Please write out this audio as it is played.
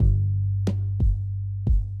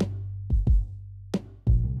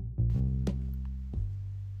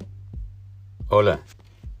Hola,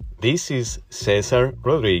 this is Cesar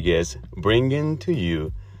Rodriguez bringing to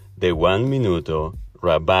you the 1 minuto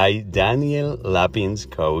Rabbi Daniel Lapin's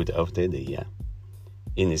quote of the day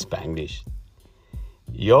in Spanglish.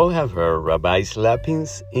 You all have heard Rabbi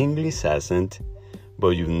Lapin's English accent,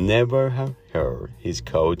 but you never have heard his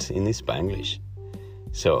quotes in Spanglish.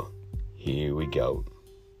 So, here we go.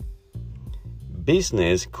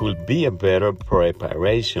 Business could be a better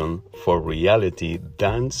preparation for reality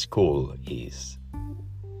than school is.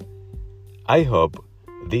 I hope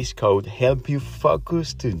this quote helps you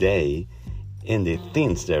focus today on the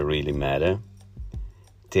things that really matter.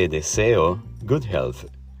 Te deseo good health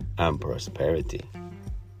and prosperity.